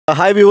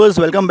Hi viewers,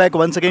 welcome back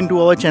once again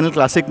to our channel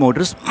Classic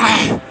Motors.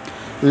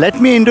 Let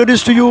me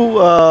introduce to you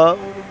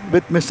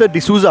with Mr.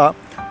 D'Souza,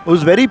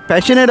 who's very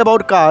passionate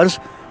about cars,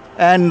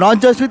 and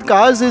not just with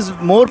cars, is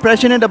more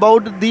passionate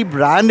about the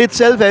brand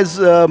itself as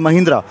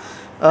Mahindra.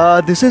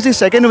 This is the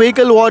second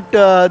vehicle what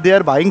they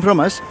are buying from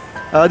us.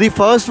 The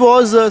first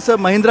was Sir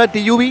Mahindra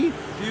TUV.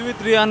 TUV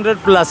 300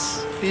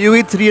 plus.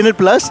 TUV 300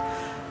 plus.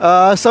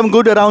 Some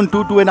good around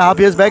 2.5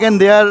 years back, and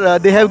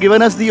they have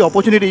given us the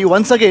opportunity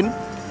once again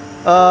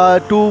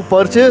to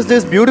purchase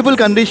this beautiful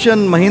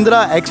condition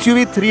Mahindra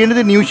XUV 300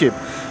 in new shape.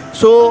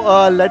 So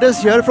let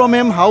us hear from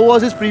him how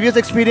was his previous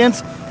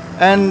experience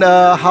and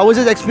how is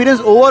his experience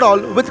overall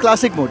with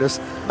Classic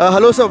Motors.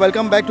 Hello sir,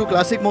 welcome back to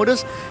Classic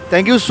Motors.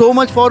 Thank you so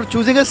much for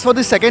choosing us for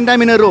the second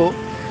time in a row.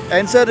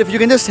 And sir, if you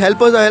can just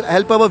help us,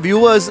 help our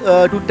viewers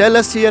to tell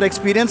us your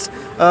experience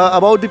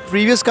about the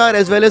previous car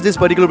as well as this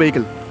particular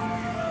vehicle.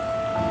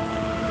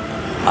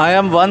 I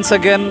am once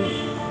again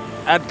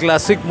at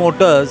Classic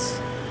Motors,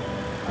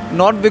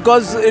 not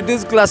because it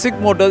is Classic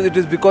Motors, it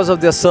is because of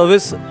their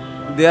service.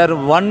 They are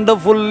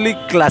wonderfully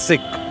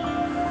classic.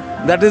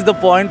 That is the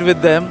point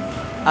with them.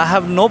 I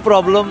have no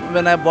problem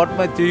when I bought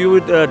my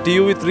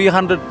TUV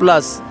 300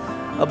 plus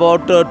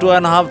about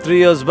 2.5–3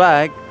 years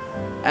back,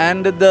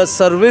 and the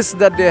service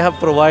that they have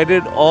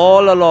provided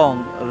all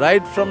along,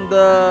 right from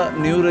the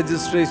new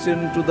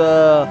registration to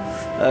the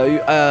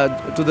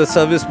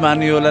service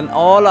manual and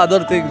all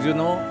other things, you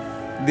know,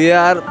 they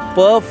are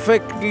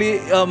perfectly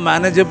a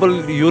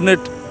manageable unit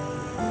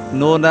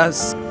known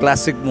as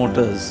Classic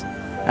Motors,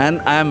 and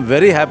I am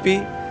very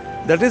happy.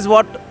 That is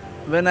what,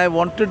 when I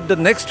wanted the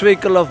next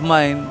vehicle of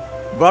mine,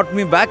 brought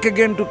me back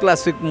again to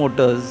Classic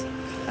Motors,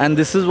 and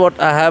this is what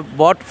I have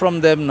bought from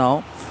them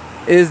now,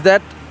 is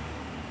that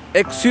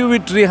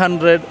XUV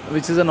 300,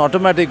 which is an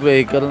automatic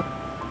vehicle,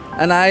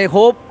 and I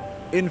hope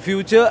in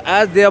future,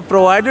 as they have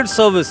provided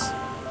service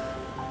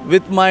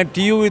with my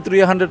TUV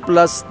 300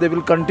 plus, they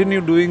will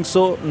continue doing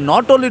so,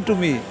 not only to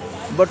me,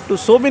 but to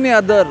so many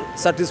other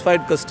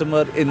satisfied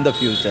customers in the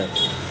future.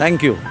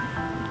 Thank you.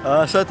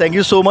 Sir, thank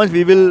you so much.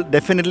 We will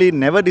definitely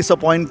never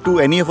disappoint to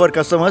any of our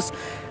customers,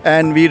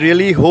 and we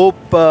really hope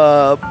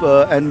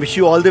and wish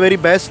you all the very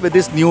best with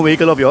this new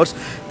vehicle of yours.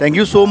 Thank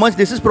you so much.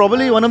 This is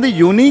probably one of the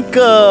unique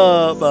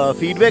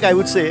feedback, I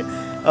would say,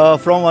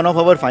 from one of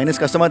our finest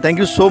customers. Thank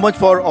you so much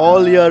for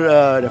all your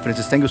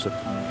references. Thank you, sir.